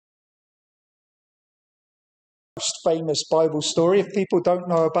most famous Bible story. If people don't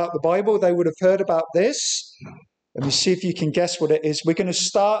know about the Bible, they would have heard about this. Let me see if you can guess what it is. We're going to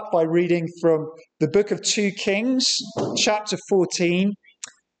start by reading from the book of 2 Kings, chapter 14,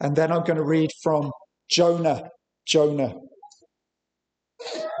 and then I'm going to read from Jonah. 2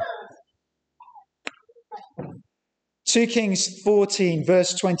 Kings 14,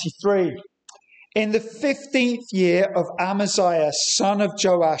 verse 23. In the 15th year of Amaziah, son of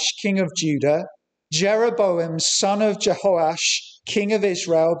Joash, king of Judah, Jeroboam, son of Jehoash, king of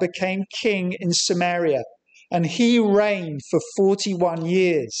Israel, became king in Samaria, and he reigned for 41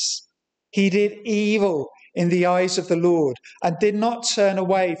 years. He did evil in the eyes of the Lord, and did not turn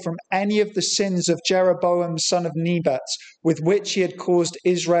away from any of the sins of Jeroboam, son of Nebat, with which he had caused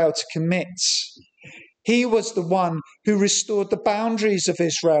Israel to commit. He was the one who restored the boundaries of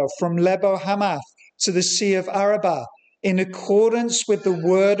Israel from Lebo Hamath to the Sea of Arabah, in accordance with the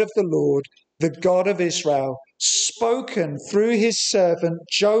word of the Lord, the God of Israel, spoken through his servant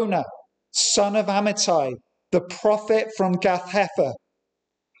Jonah, son of Amittai, the prophet from Gath-hepher.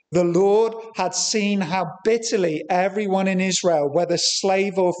 The Lord had seen how bitterly everyone in Israel, whether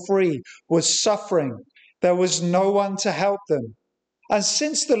slave or free, was suffering. There was no one to help them. And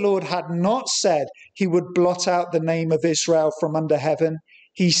since the Lord had not said he would blot out the name of Israel from under heaven,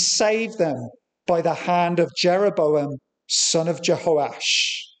 he saved them by the hand of Jeroboam, son of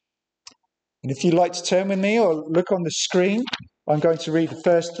Jehoash. And if you'd like to turn with me or look on the screen, I'm going to read the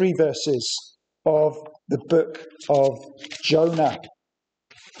first 3 verses of the book of Jonah.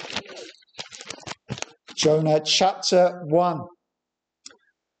 Jonah chapter 1.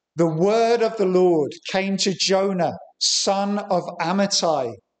 The word of the Lord came to Jonah, son of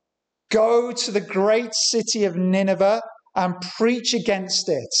Amittai. Go to the great city of Nineveh and preach against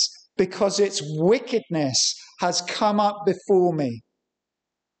it, because its wickedness has come up before me.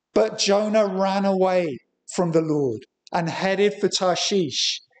 But Jonah ran away from the Lord and headed for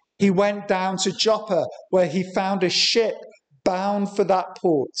Tarshish. He went down to Joppa, where he found a ship bound for that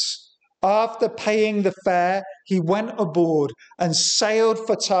port. After paying the fare, he went aboard and sailed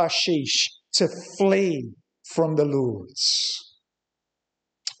for Tarshish to flee from the Lord.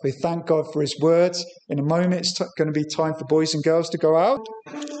 We thank God for his words. In a moment, it's going to be time for boys and girls to go out.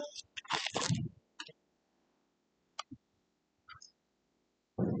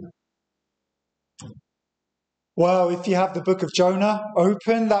 Well, if you have the book of Jonah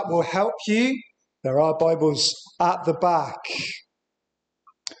open, that will help you. There are Bibles at the back.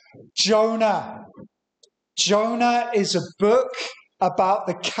 Jonah. Jonah is a book about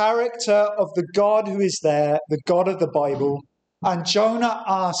the character of the God who is there, the God of the Bible. And Jonah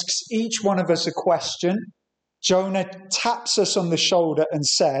asks each one of us a question. Jonah taps us on the shoulder and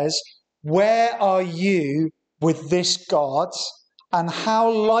says, where are you with this God? And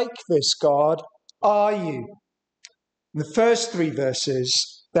how like this God are you? In the first 3 verses,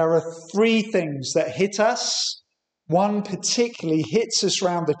 there are 3 things that hit us. One particularly hits us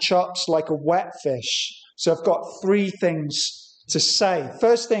round the chops like a wet fish. So I've got 3 things to say.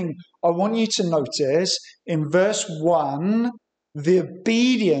 First thing I want you to notice in verse 1, the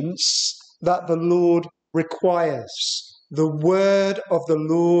obedience that the Lord requires. The word of the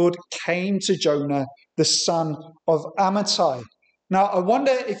Lord came to Jonah, the son of Amittai. Now, I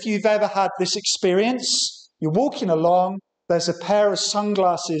wonder if you've ever had this experience. You're walking along, there's a pair of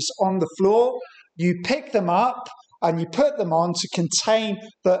sunglasses on the floor, you pick them up and you put them on to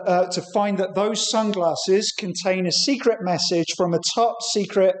find that those sunglasses contain a secret message from a top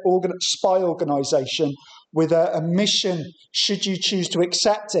secret spy organization with a mission should you choose to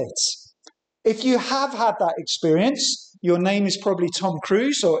accept it. If you have had that experience, your name is probably Tom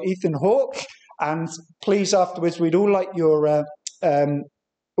Cruise or Ethan Hawke, and please afterwards we'd all like your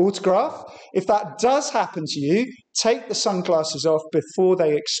autograph. If that does happen to you, take the sunglasses off before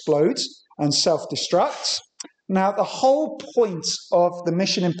they explode and self-destruct. Now, the whole point of the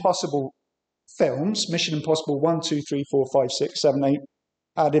Mission Impossible films, Mission Impossible 1, 2, 3, 4, 5, 6, 7, 8,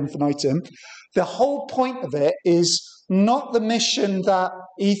 ad infinitum, the whole point of it is not the mission that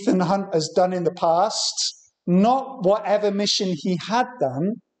Ethan Hunt has done in the past, not whatever mission he had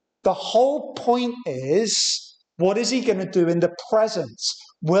done. The whole point is, what is he going to do in the present?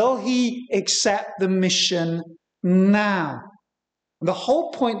 Will he accept the mission now? And the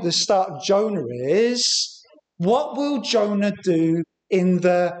whole point at the start of Jonah is, what will Jonah do in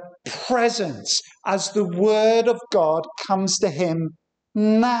the present as the word of God comes to him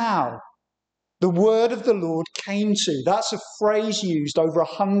now? The word of the Lord came to. That's a phrase used over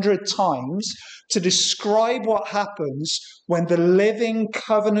 100 times to describe what happens when the living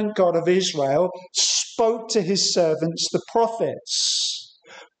covenant God of Israel spoke to his servants, the prophets.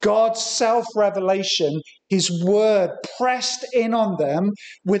 God's self-revelation, his word pressed in on them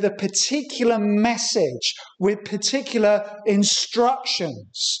with a particular message, with particular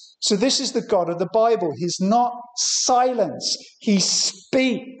instructions. So this is the God of the Bible. He's not silent. He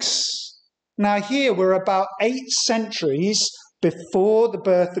speaks. Now here we're about 8 centuries before the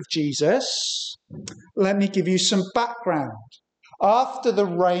birth of Jesus. Let me give you some background. After the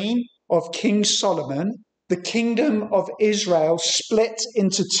reign of King Solomon, the kingdom of Israel split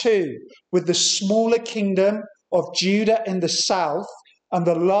into 2, with the smaller kingdom of Judah in the south and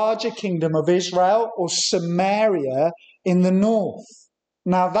the larger kingdom of Israel or Samaria in the north.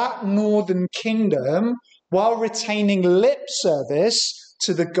 Now that northern kingdom, while retaining lip service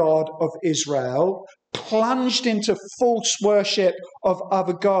to the God of Israel, plunged into false worship of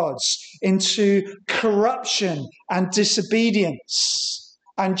other gods, into corruption and disobedience.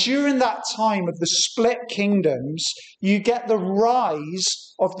 And during that time of the split kingdoms, you get the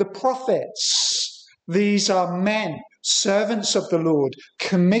rise of the prophets. These are men, servants of the Lord,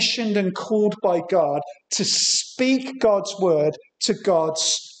 commissioned and called by God to speak God's word to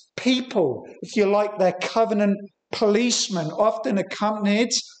God's people. If you like, their covenant policemen, often accompanied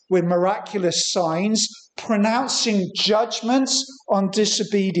with miraculous signs, pronouncing judgments on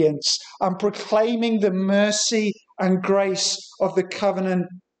disobedience and proclaiming the mercy and grace of the covenant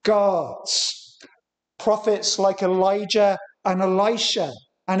gods. Prophets like Elijah and Elisha.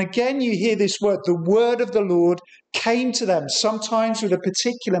 And again, you hear this word, the word of the Lord came to them, sometimes with a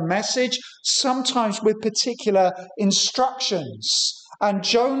particular message, sometimes with particular instructions. And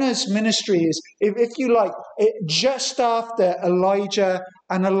Jonah's ministry is, if you like, just after Elijah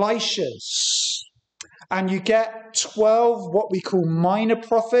and Elisha's. And you get 12 what we call minor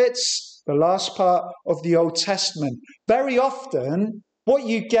prophets, the last part of the Old Testament. Very often, what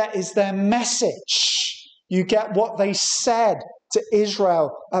you get is their message. You get what they said to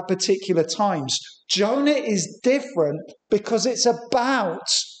Israel at particular times. Jonah is different because it's about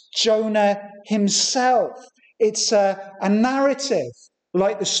Jonah himself. It's a narrative,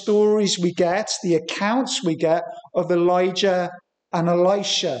 like the stories we get, the accounts we get of Elijah and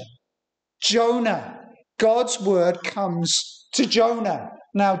Elisha. Jonah, God's word comes to Jonah.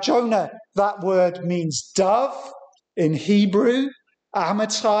 Now, Jonah, that word means dove in Hebrew.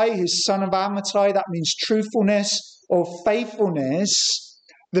 Amittai, his son of Amittai, that means truthfulness or faithfulness.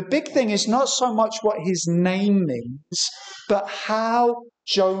 The big thing is not so much what his name means, but how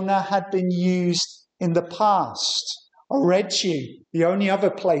Jonah had been used in the past. I read to you the only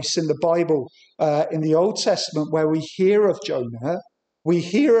other place in the Bible, in the Old Testament, where we hear of Jonah. We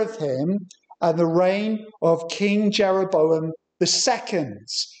hear of him and the reign of King Jeroboam II,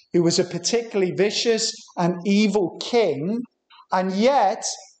 who was a particularly vicious and evil king. And yet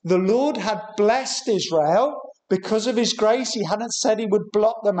the Lord had blessed Israel because of his grace. He hadn't said he would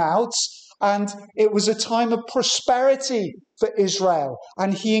blot them out. And it was a time of prosperity for Israel.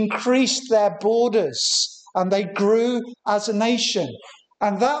 And he increased their borders. And they grew as a nation.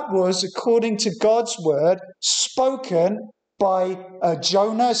 And that was, according to God's word, spoken by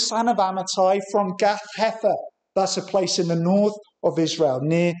Jonah, son of Amittai, from Gath Hepher. That's a place in the north of Israel,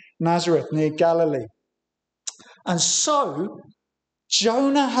 near Nazareth, near Galilee. And so,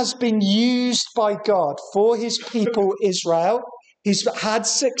 Jonah has been used by God for his people Israel. He's had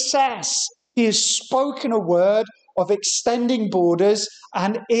success. He has spoken a word of extending borders,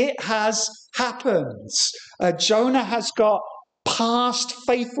 and it has happened. Jonah has got past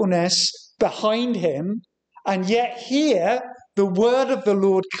faithfulness behind him, and yet here the word of the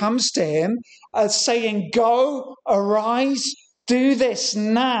Lord comes to him saying, go, arise, do this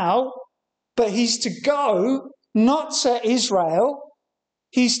now. But he's to go not to Israel,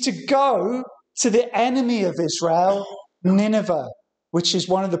 he's to go to the enemy of Israel, Nineveh, which is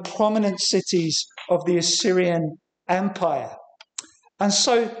one of the prominent cities of the Assyrian Empire. And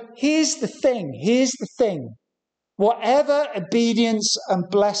so here's the thing. Whatever obedience and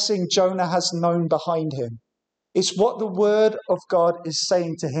blessing Jonah has known behind him, it's what the word of God is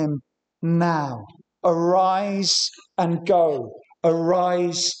saying to him now. Arise and go.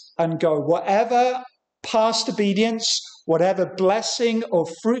 Arise and go. Whatever past obedience, whatever blessing or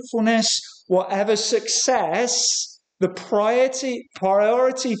fruitfulness, whatever success, the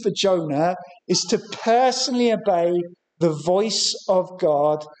priority for Jonah is to personally obey the voice of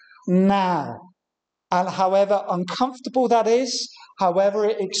God now. And however uncomfortable that is, however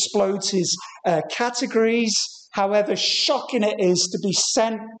it explodes his categories, however shocking it is to be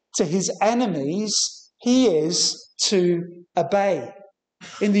sent to his enemies, he is to obey.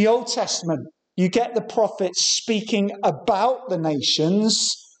 In the Old Testament, you get the prophets speaking about the nations,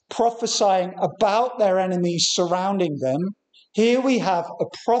 prophesying about their enemies surrounding them. Here we have a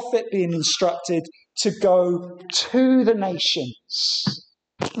prophet being instructed to go to the nations.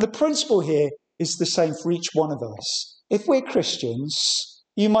 The principle here is the same for each one of us. If we're Christians,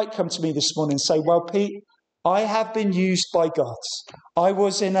 you might come to me this morning and say, well, Pete, I have been used by God. I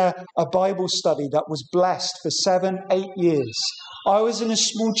was in a Bible study that was blessed for 7-8 years. I was in a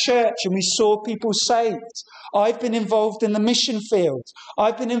small church and we saw people saved. I've been involved in the mission field.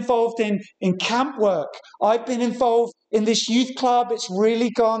 I've been involved in camp work. I've been involved in this youth club. It's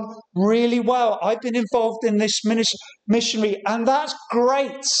really gone really well. I've been involved in this missionary, and that's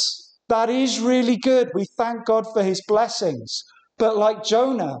great. That is really good. We thank God for his blessings. But like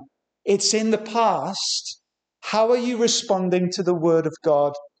Jonah, it's in the past. How are you responding to the word of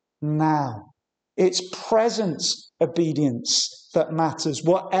God now? It's present obedience that matters,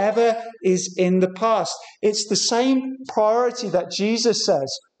 whatever is in the past. It's the same priority that Jesus says,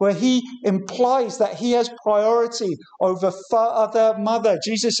 where he implies that he has priority over father, mother.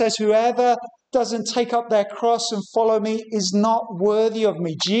 Jesus says, whoever doesn't take up their cross and follow me is not worthy of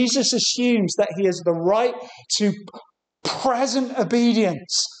me. Jesus assumes that he has the right to present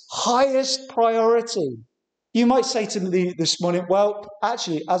obedience, highest priority. You might say to me this morning, well,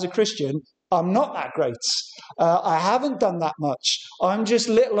 actually, as a Christian, I'm not that great. I haven't done that much. I'm just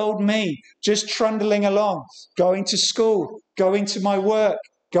little old me, just trundling along, going to school, going to my work,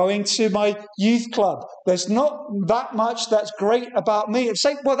 going to my youth club. There's not that much that's great about me. And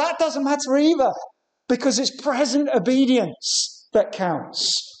say, well, that doesn't matter either, because it's present obedience that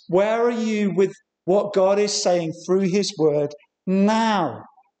counts. Where are you with what God is saying through his word now,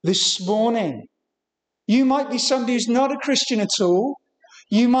 this morning? You might be somebody who's not a Christian at all.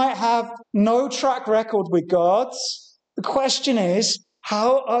 You might have no track record with God. The question is,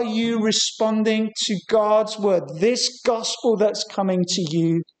 how are you responding to God's word, this gospel that's coming to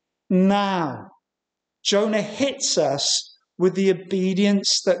you now? Jonah hits us with the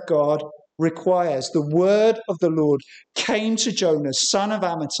obedience that God requires. The word of the Lord came to Jonah, son of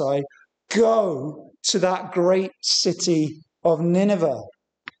Amittai, go to that great city of Nineveh.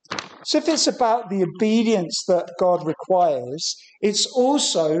 So if it's about the obedience that God requires, it's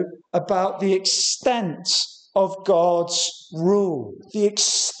also about the extent of God's rule, the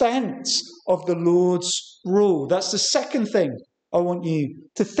extent of the Lord's rule. That's the second thing I want you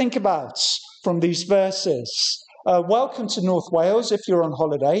to think about from these verses. Welcome to North Wales if you're on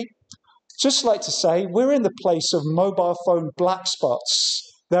holiday. Just like to say, we're in the place of mobile phone black spots.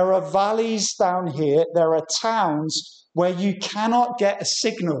 There are valleys down here. There are towns where you cannot get a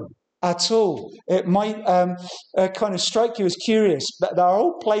signal at all. It might kind of strike you as curious, but there are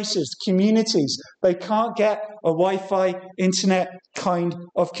all places, communities, they can't get a Wi-Fi internet kind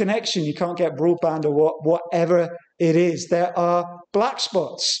of connection. You can't get broadband or whatever it is. There are black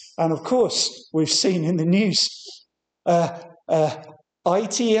spots. And of course, we've seen in the news,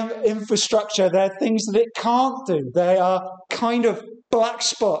 IT infrastructure, there are things that it can't do. They are kind of black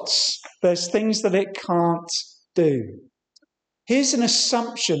spots. There's things that it can't do. Here's an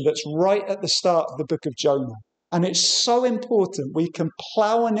assumption that's right at the start of the book of Jonah. And it's so important. We can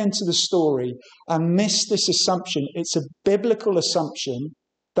plow on into the story and miss this assumption. It's a biblical assumption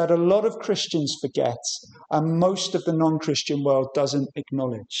that a lot of Christians forget and most of the non-Christian world doesn't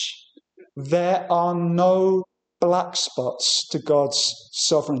acknowledge. There are no black spots to God's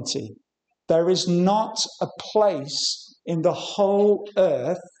sovereignty. There is not a place in the whole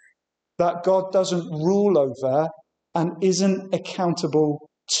earth that God doesn't rule over and isn't accountable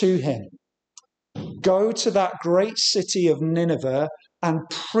to him. Go to that great city of Nineveh and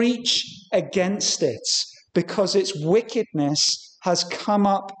preach against it, because its wickedness has come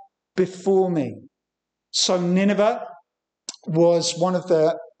up before me. So Nineveh was one of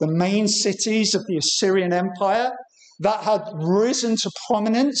the main cities of the Assyrian Empire that had risen to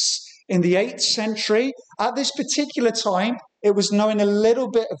prominence in the 8th century. At this particular time, it was knowing a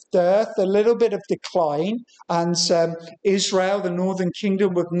little bit of dearth, a little bit of decline, and Israel, the northern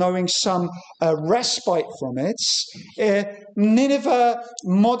kingdom, was knowing some respite from it. Nineveh,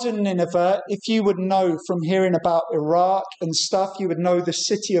 modern Nineveh, if you would know from hearing about Iraq and stuff, you would know the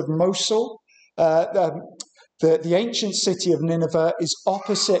city of Mosul. The ancient city of Nineveh is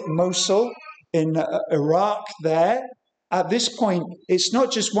opposite Mosul in Iraq there. At this point, it's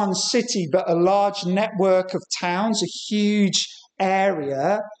not just one city, but a large network of towns, a huge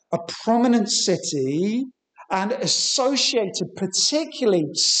area, a prominent city, and associated, particularly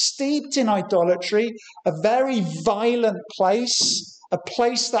steeped in idolatry, a very violent place, a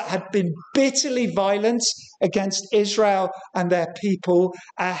place that had been bitterly violent against Israel and their people,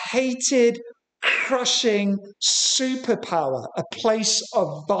 a hated, crushing superpower, a place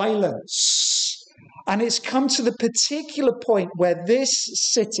of violence. And it's come to the particular point where this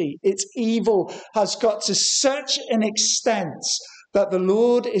city, its evil, has got to such an extent that the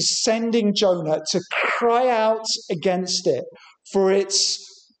Lord is sending Jonah to cry out against it for its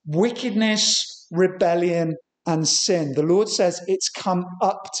wickedness, rebellion, and sin. The Lord says, it's come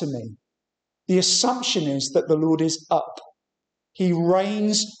up to me. The assumption is that the Lord is up. He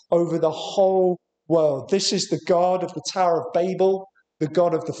reigns over the whole world. This is the God of the Tower of Babel, the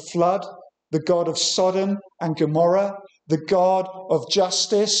God of the flood, the God of Sodom and Gomorrah, the God of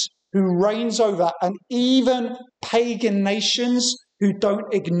justice, who reigns over, and even pagan nations who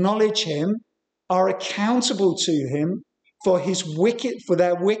don't acknowledge him are accountable to him for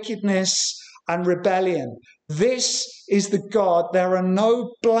their wickedness and rebellion. This is the God. There are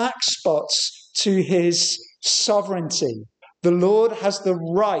no black spots to his sovereignty. The Lord has the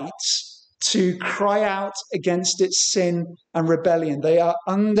right to cry out against its sin and rebellion. They are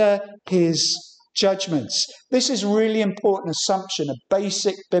under his judgments. This is a really important assumption, a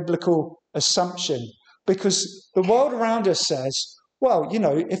basic biblical assumption, because the world around us says, well,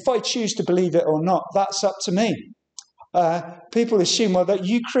 if I choose to believe it or not, that's up to me. People assume, well, that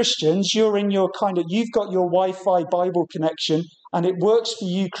you Christians, you've got your Wi-Fi Bible connection and it works for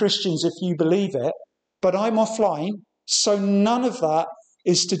you Christians if you believe it, but I'm offline, so none of that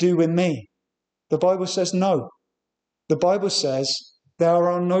is to do with me. The Bible says no. The Bible says there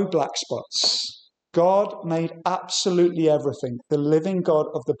are no black spots. God made absolutely everything, the living God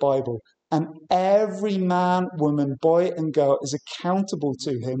of the Bible, and every man, woman, boy and girl is accountable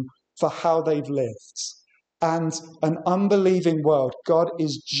to him for how they've lived. And an unbelieving world, God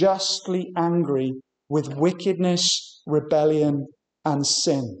is justly angry with wickedness, rebellion, and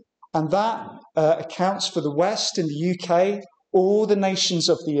sin. And that accounts for the West and the UK, all the nations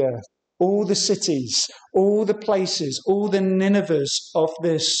of the earth, all the cities, all the places, all the Ninevehs of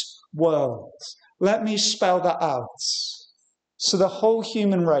this world. Let me spell that out. So the whole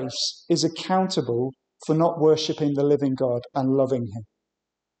human race is accountable for not worshipping the living God and loving him.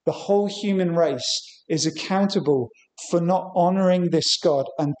 The whole human race is accountable for not honouring this God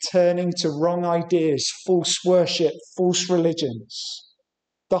and turning to wrong ideas, false worship, false religions.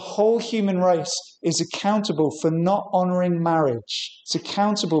 The whole human race is accountable for not honouring marriage. It's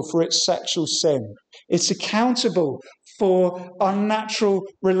accountable for its sexual sin. It's accountable for unnatural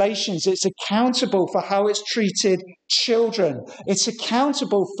relations. It's accountable for how it's treated children. It's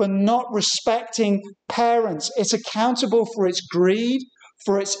accountable for not respecting parents. It's accountable for its greed,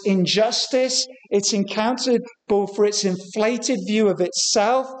 for its injustice. It's accountable for its inflated view of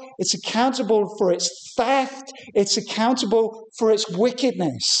itself. It's accountable for its theft. It's accountable for its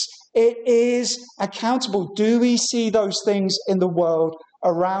wickedness. It is accountable. Do we see those things in the world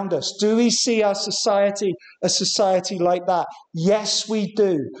around us? Do we see our society a society like that? Yes, we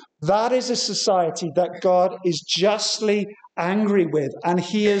do. That is a society that God is justly angry with, and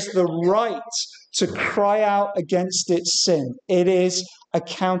he has the right to cry out against its sin. It is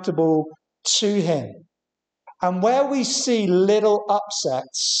accountable to him. And where we see little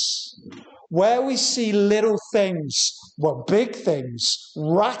upsets, where we see little things, big things,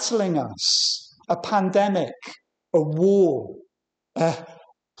 rattling us, a pandemic, a war, a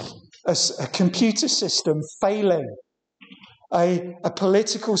computer system failing, a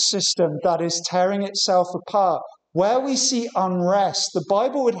political system that is tearing itself apart, where we see unrest, the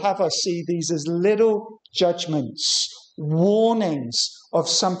Bible would have us see these as little judgments, warnings of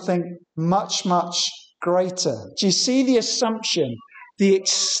something much, much greater. Do you see the assumption? The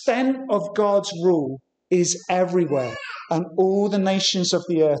extent of God's rule is everywhere, and all the nations of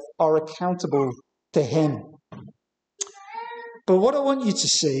the earth are accountable to him. But what I want you to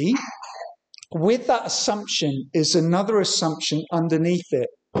see with that assumption is another assumption underneath it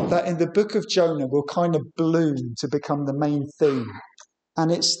that in the book of Jonah will kind of bloom to become the main theme.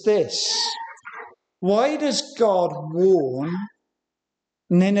 And it's this. Why does God warn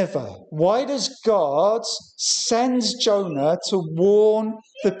Nineveh? Why does God send Jonah to warn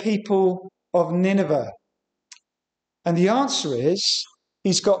the people of Nineveh? And the answer is,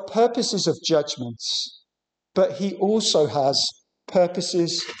 he's got purposes of judgment, but he also has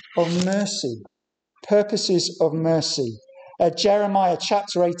purposes of mercy. Purposes of mercy. Jeremiah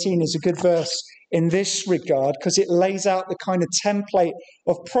chapter 18 is a good verse in this regard because it lays out the kind of template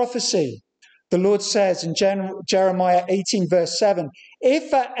of prophecy. The Lord says in Jeremiah 18 verse 7,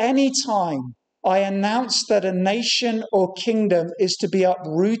 if at any time I announce that a nation or kingdom is to be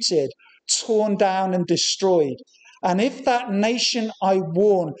uprooted, torn down and destroyed, and if that nation I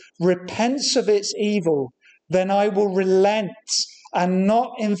warn repents of its evil, then I will relent and not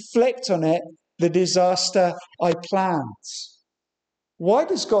inflict on it the disaster I planned. Why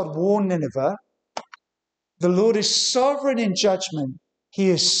does God warn Nineveh? The Lord is sovereign in judgment. He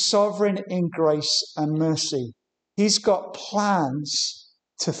is sovereign in grace and mercy. He's got plans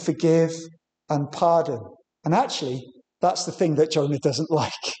to forgive and pardon. And actually, that's the thing that Jonah doesn't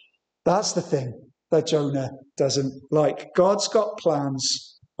like. That's the thing that Jonah doesn't like. God's got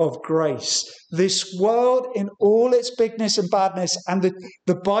plans of grace. This world in all its bigness and badness, and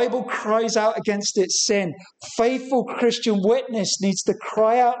the Bible cries out against its sin. Faithful Christian witness needs to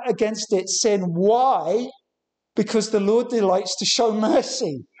cry out against its sin. Why? Because the Lord delights to show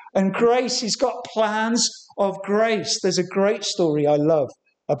mercy and grace. He's got plans of grace. There's a great story I love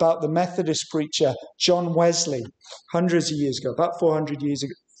about the Methodist preacher John Wesley, hundreds of years ago, about 400 years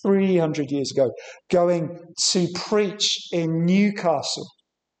ago, 300 years ago, going to preach in Newcastle.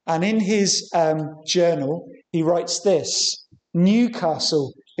 And in his journal, he writes this: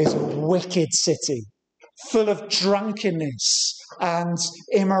 Newcastle is a wicked city, full of drunkenness and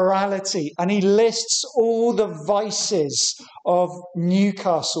immorality. And he lists all the vices of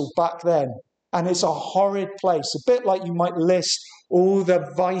Newcastle back then. And it's a horrid place, a bit like you might list all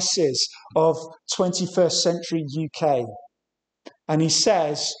the vices of 21st century UK. And he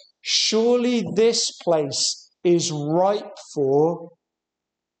says, surely this place is ripe for...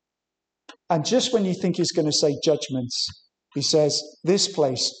 And just when you think he's going to say judgments, he says, this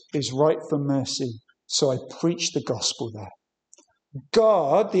place is ripe for mercy. So I preach the gospel there.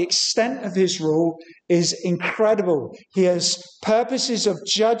 God, the extent of his rule is incredible. He has purposes of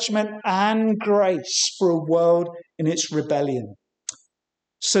judgment and grace for a world in its rebellion.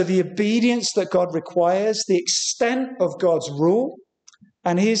 So the obedience that God requires, the extent of God's rule.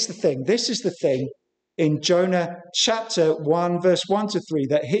 And here's the thing. This is the thing in Jonah chapter 1, verse 1 to 3,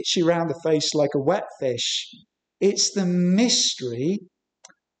 that hits you around the face like a wet fish. It's the mystery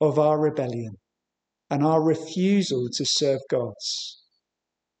of our rebellion and our refusal to serve God.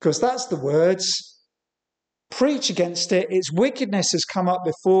 Because that's the words. Preach against it. Its wickedness has come up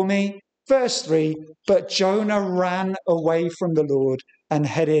before me. Verse 3, but Jonah ran away from the Lord and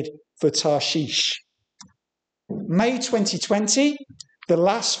headed for Tarshish. May 2020, the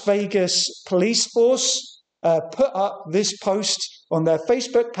Las Vegas police force put up this post on their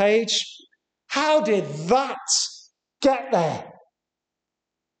Facebook page. How did that get there?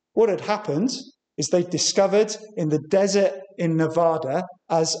 What had happened is they discovered in the desert in Nevada,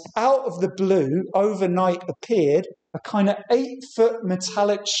 as out of the blue, overnight appeared a kind of 8-foot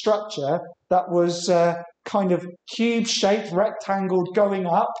metallic structure that was kind of cube-shaped, rectangle going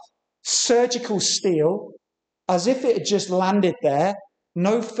up, surgical steel, as if it had just landed there.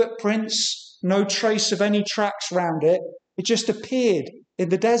 No footprints, no trace of any tracks around it. It just appeared in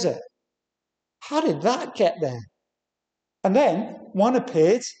the desert. How did that get there? And then one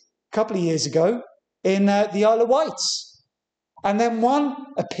appeared a couple of years ago in the Isle of Wight. And then one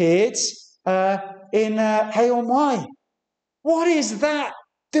appeared in Hay-on-Wye. What is that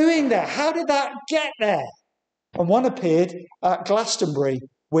doing there? How did that get there? And one appeared at Glastonbury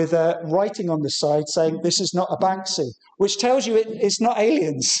with writing on the side saying, this is not a Banksy, which tells you it's not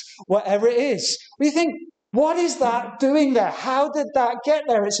aliens, whatever it is. We think, what is that doing there? How did that get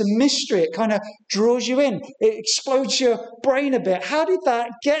there? It's a mystery. It kind of draws you in. It explodes your brain a bit. How did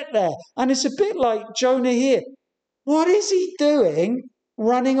that get there? And it's a bit like Jonah here. What is he doing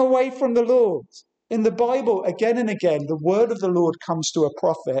running away from the Lord? In the Bible, again and again, the word of the Lord comes to a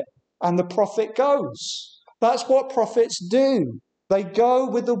prophet and the prophet goes. That's what prophets do. They go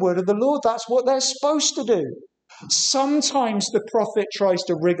with the word of the Lord. That's what they're supposed to do. Sometimes the prophet tries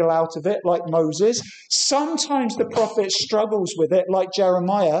to wriggle out of it, like Moses. Sometimes the prophet struggles with it, like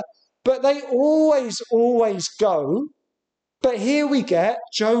Jeremiah. But they always go. But here we get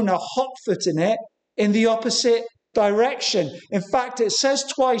Jonah hot-footing it in the opposite direction. In fact, it says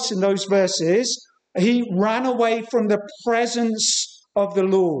twice in those verses, he ran away from the presence of the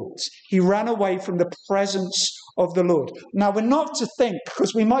Lord. He ran away from the presence of the Lord. Now, we're not to think,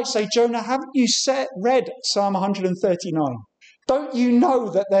 because we might say, Jonah, haven't you read Psalm 139? Don't you know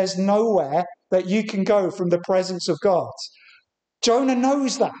that there's nowhere that you can go from the presence of God? Jonah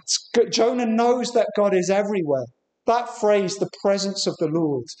knows that. Jonah knows that God is everywhere. That phrase, the presence of the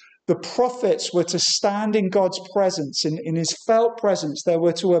Lord, the prophets were to stand in God's presence, in his felt presence. They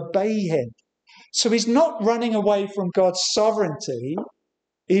were to obey him. So he's not running away from God's sovereignty,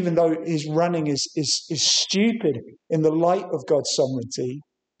 even though his running is stupid in the light of God's sovereignty.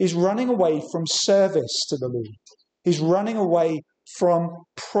 He's running away from service to the Lord. He's running away from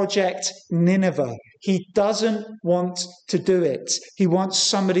Project Nineveh. He doesn't want to do it. He wants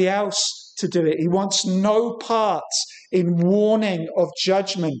somebody else to do it. He wants no part in warning of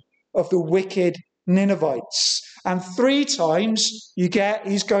judgment of the wicked Ninevites. And 3 times you get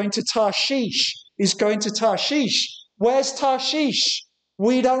he's going to Tarshish. He's going to Tarshish. Where's Tarshish?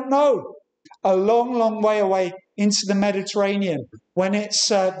 We don't know. A long, long way away into the Mediterranean. When it's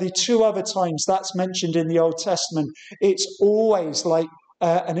the two other times that's mentioned in the Old Testament, it's always like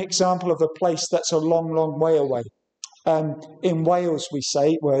an example of a place that's a long, long way away. In Wales, we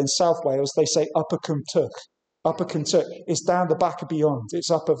say, well, in South Wales, they say Upper Cwmtwrch. Upper Cwmtwrch is down the back of beyond. It's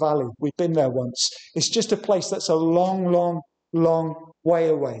Upper Valley. We've been there once. It's just a place that's a long, long, long way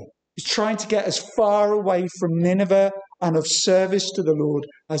away. He's trying to get as far away from Nineveh and of service to the Lord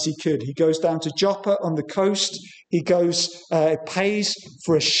as he could. He goes down to Joppa on the coast. He pays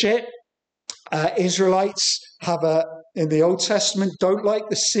for a ship. Israelites in the Old Testament, don't like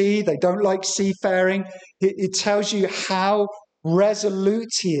the sea. They don't like seafaring. It tells you how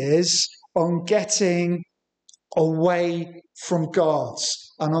resolute he is on getting away from God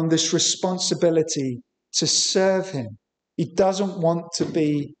and on this responsibility to serve him. He doesn't want to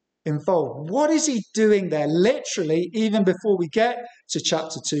be involved. What is he doing there? Literally, even before we get to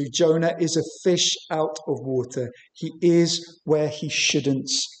chapter 2, Jonah is a fish out of water. He is where he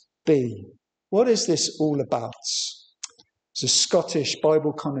shouldn't be. What is this all about? It's a Scottish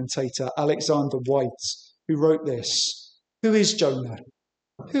Bible commentator, Alexander White, who wrote this. Who is Jonah?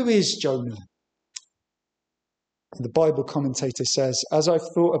 Who is Jonah? And the Bible commentator says, as I've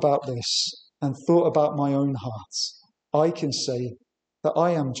thought about this and thought about my own heart, I can say that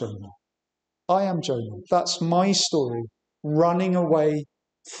I am Jonah. I am Jonah. That's my story, running away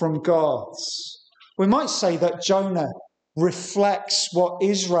from God. We might say that Jonah reflects what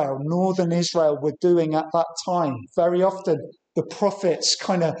Israel, northern Israel, were doing at that time. Very often, the prophets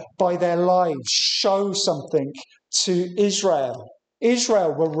kind of, by their lives, show something to Israel.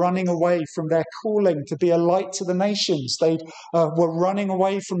 Israel were running away from their calling to be a light to the nations. They were running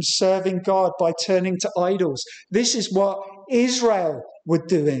away from serving God by turning to idols. This is what Israel were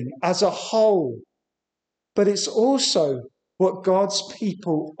doing as a whole. But it's also what God's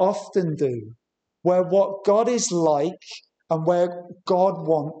people often do, where what God is like and where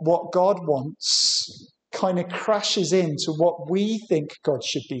what God wants kind of crashes into what we think God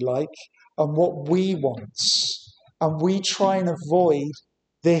should be like and what we want. And we try and avoid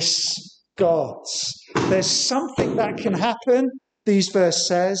this God. There's something that can happen, this verse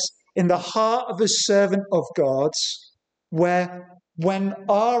says, in the heart of a servant of God, where when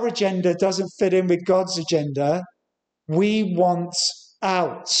our agenda doesn't fit in with God's agenda, we want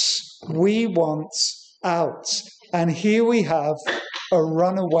out. We want out. And here we have a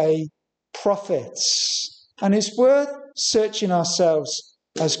runaway prophet. And it's worth searching ourselves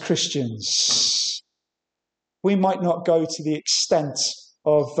as Christians. We might not go to the extent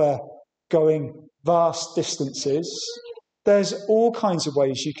of going vast distances. There's all kinds of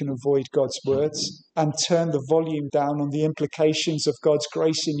ways you can avoid God's words and turn the volume down on the implications of God's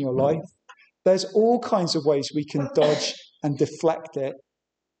grace in your life. There's all kinds of ways we can dodge and deflect it.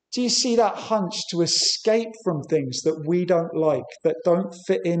 Do you see that hunch to escape from things that we don't like, that don't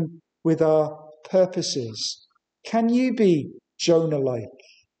fit in with our purposes? Can you be Jonah-like?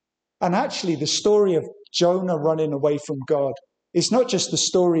 And actually, the story of Jonah running away from God is not just the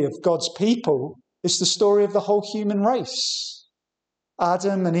story of God's people, it's the story of the whole human race.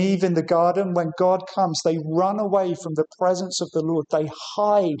 Adam and Eve in the garden, when God comes, they run away from the presence of the Lord. They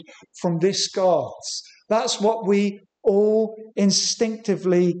hide from this God. That's what we all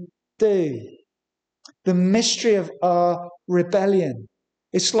instinctively do. The mystery of our rebellion.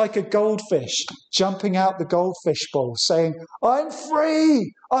 It's like a goldfish jumping out the goldfish bowl saying, I'm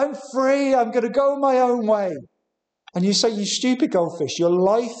free, I'm going to go my own way. And you say, you stupid goldfish, your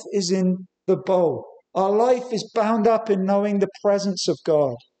life is in the bowl. Our life is bound up in knowing the presence of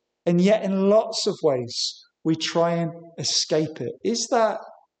God. And yet in lots of ways, we try and escape it. Is that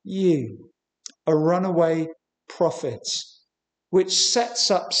you? A runaway prophet, which sets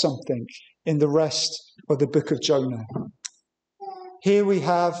up something in the rest of the book of Jonah. Here we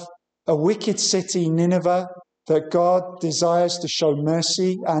have a wicked city, Nineveh, that God desires to show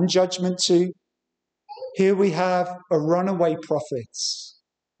mercy and judgment to. Here we have a runaway prophet.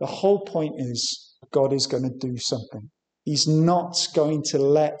 The whole point is God is going to do something. He's not going to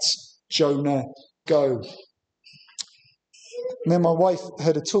let Jonah go. And then my wife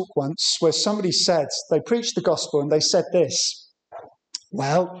heard a talk once where somebody said, they preached the gospel and they said this,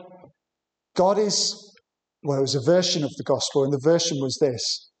 well, it was a version of the gospel, and the version was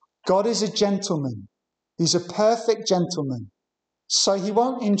this. God is a gentleman. He's a perfect gentleman. So he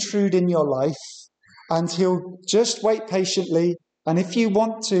won't intrude in your life, and he'll just wait patiently. And if you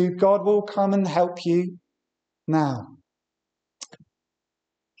want to, God will come and help you. Now,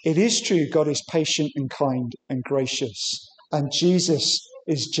 it is true God is patient and kind and gracious, and Jesus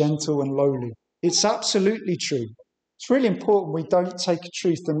is gentle and lowly. It's absolutely true. It's really important we don't take a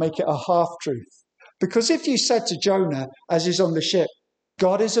truth and make it a half-truth. Because if you said to Jonah, as he's on the ship,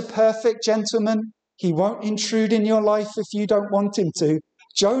 God is a perfect gentleman, he won't intrude in your life if you don't want him to,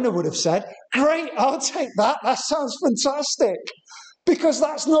 Jonah would have said, great, I'll take that. That sounds fantastic. Because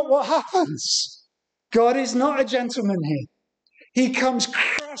that's not what happens. God is not a gentleman here. He comes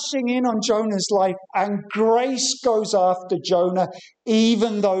crashing in on Jonah's life, and grace goes after Jonah,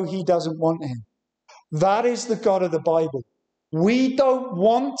 even though he doesn't want him. That is the God of the Bible. We don't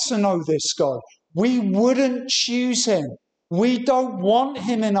want to know this God. We wouldn't choose him. We don't want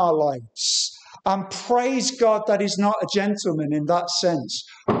him in our lives. And praise God that he's not a gentleman in that sense.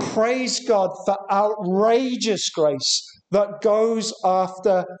 Praise God for outrageous grace that goes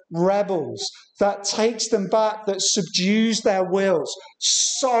after rebels, that takes them back, that subdues their wills.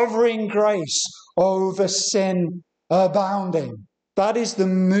 Sovereign grace over sin abounding. That is the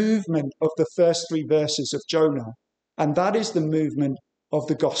movement of the first 3 verses of Jonah. And that is the movement of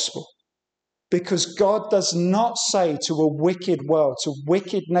the gospel. Because God does not say to a wicked world, to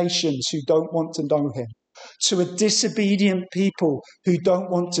wicked nations who don't want to know him, to a disobedient people who don't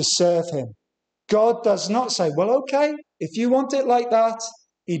want to serve him, God does not say, well, okay, if you want it like that.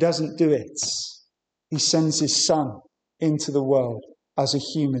 He doesn't do it. He sends his son into the world as a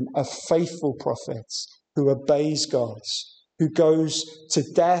human, a faithful prophet who obeys God, who goes to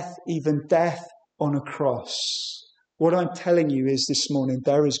death, even death on a cross. What I'm telling you is this morning,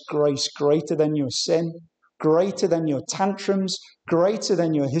 there is grace greater than your sin, greater than your tantrums, greater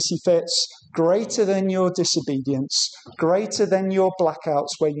than your hissy fits, greater than your disobedience, greater than your blackouts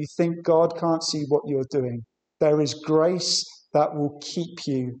where you think God can't see what you're doing. There is grace that will keep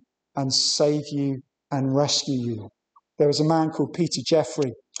you and save you and rescue you. There was a man called Peter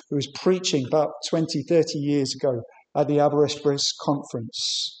Jeffrey who was preaching about 20, 30 years ago at the Aberystwyth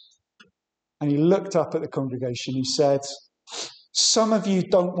Conference. And he looked up at the congregation. He said, some of you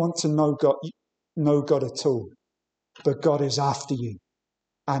don't want to know God at all, but God is after you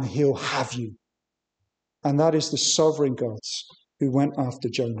and he'll have you. And that is the sovereign God who went after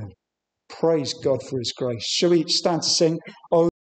Jonah. Praise God for his grace. Shall we stand to sing? Oh,